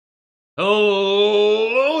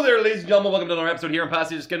Hello there, ladies and gentlemen. Welcome to another episode here on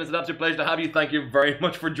Passage of Skin. It's an absolute pleasure to have you. Thank you very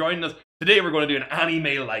much for joining us. Today we're going to do an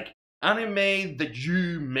anime like. Anime that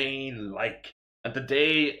you may like. And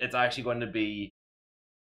today it's actually going to be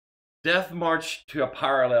Death March to a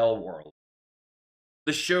Parallel World.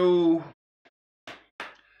 The show,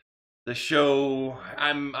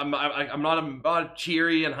 I'm not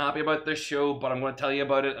cheery and happy about this show, but I'm going to tell you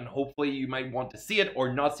about it, and hopefully you might want to see it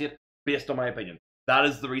or not see it based on my opinion. That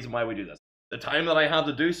is the reason why we do this. The time that I have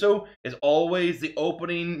to do so is always the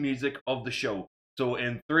opening music of the show. So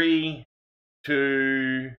in 3,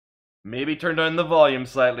 2, maybe turn down the volume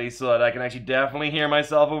slightly so that I can actually definitely hear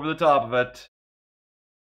myself over the top of it.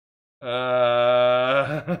 I'm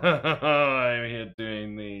here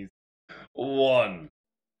doing these. 1.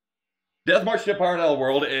 Death March to a Parallel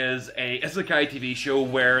World is a isekai TV show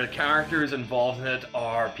where the characters involved in it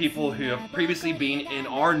are people who have previously been in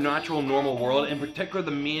our natural normal world. In particular,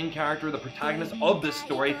 the main character, the protagonist of this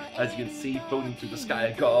story, as you can see floating through the sky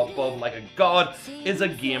above like a god, is a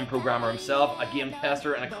game programmer himself, a game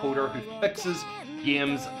tester and a coder who fixes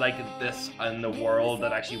games like this in the world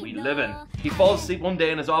that actually we live in. He falls asleep one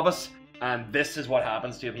day in his office, and this is what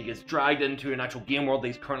happens to him. He gets dragged into an actual game world that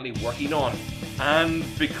he's currently working on. And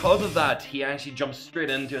because of that, he actually jumps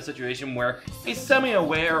straight into a situation where he's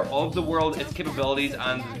semi-aware of the world, its capabilities,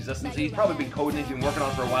 and its existence. He's probably been coding, he's been working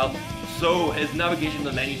on it for a while, so his navigation to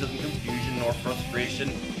the menus isn't confusion or frustration.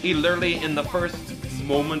 He literally, in the first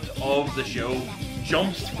moment of the show,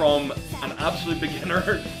 jumps from an absolute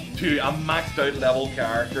beginner to a maxed out level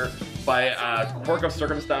character by a quirk of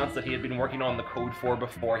circumstance that he had been working on the code for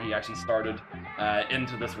before he actually started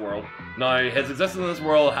into this world. Now, his existence in this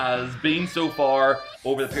world has been so far,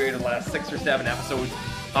 over the period of the last 6 or 7 episodes,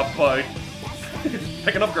 about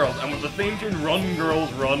picking up girls. And with the theme tune Run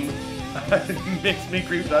Girls Run, it makes me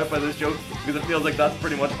creeped out by this show, because it feels like that's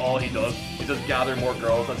pretty much all he does. He just gather more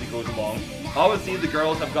girls as he goes along. Obviously, the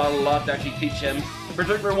girls have got a lot to actually teach him.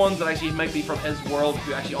 Particular ones that actually might be from his world,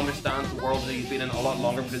 who actually understands the world that he's been in a lot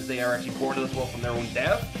longer, because they are actually born to this world from their own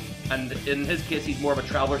death. And in his case, he's more of a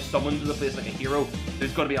traveler, summoned to the place like a hero.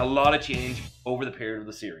 There's going to be a lot of change over the period of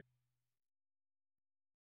the series.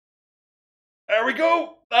 There we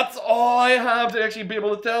go! That's all I have to actually be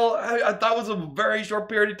able to tell. That was a very short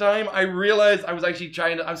period of time. I realized I was actually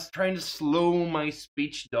trying to slow my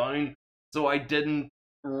speech down so I didn't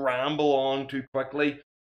ramble on too quickly.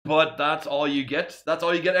 But that's all you get. That's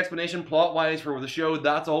all you get explanation plot-wise for the show.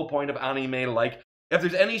 That's the whole point of Anime Like. If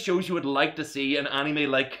there's any shows you would like to see an Anime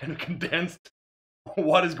Like kind of condensed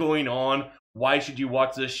what is going on, why should you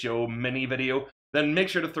watch this show mini video, then make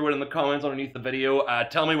sure to throw it in the comments underneath the video.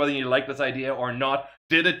 Tell me whether you like this idea or not.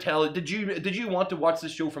 Did you want to watch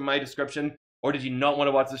this show from my description, or did you not want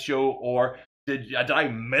to watch the show, or did I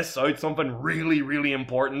miss out something really, really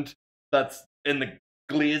important that's in the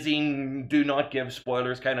glazing, do not give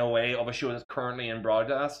spoilers kind of way of a show that's currently in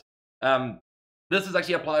broadcast? This is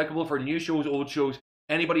actually applicable for new shows, old shows.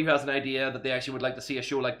 Anybody who has an idea that they actually would like to see a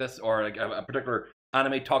show like this, or a particular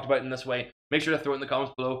anime talked about in this way, make sure to throw it in the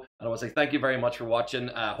comments below. And I want to say thank you very much for watching.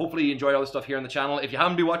 Hopefully you enjoyed all the stuff here on the channel. If you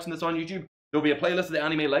haven't been watching this on YouTube, there'll be a playlist of the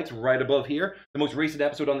Anime Likes right above here. The most recent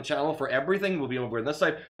episode on the channel for everything will be over on this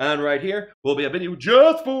side. And right here will be a video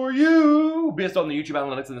just for you, based on the YouTube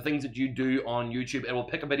analytics and the things that you do on YouTube. It will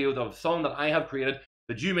pick a video of a song that I have created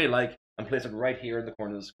that you may like and place it right here in the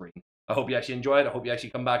corner of the screen. I hope you actually enjoy it. I hope you actually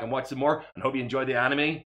come back and watch some more. And hope you enjoy the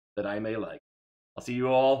anime that I may like. I'll see you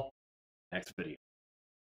all next video.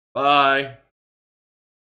 Bye.